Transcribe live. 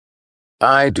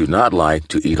I do not like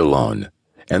to eat alone,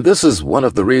 and this is one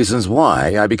of the reasons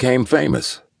why I became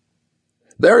famous.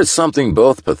 There is something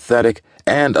both pathetic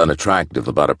and unattractive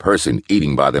about a person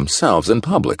eating by themselves in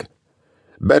public.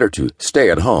 Better to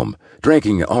stay at home,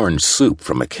 drinking orange soup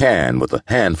from a can with a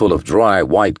handful of dry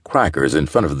white crackers in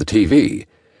front of the TV,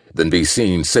 than be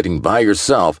seen sitting by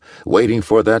yourself waiting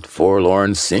for that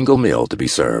forlorn single meal to be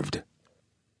served.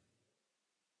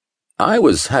 I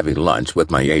was having lunch with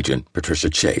my agent,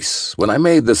 Patricia Chase, when I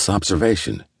made this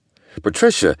observation.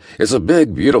 Patricia is a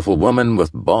big, beautiful woman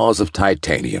with balls of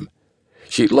titanium.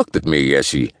 She looked at me as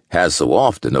she has so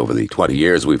often over the 20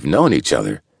 years we've known each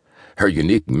other, her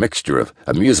unique mixture of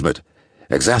amusement,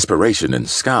 exasperation, and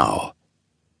scowl.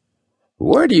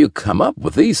 "Where do you come up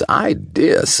with these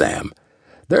ideas, Sam?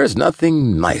 There's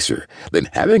nothing nicer than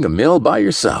having a meal by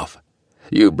yourself.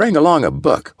 You bring along a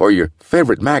book or your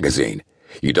favorite magazine.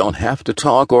 You don't have to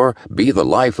talk or be the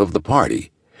life of the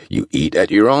party. You eat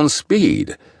at your own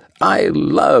speed. I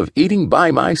love eating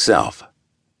by myself."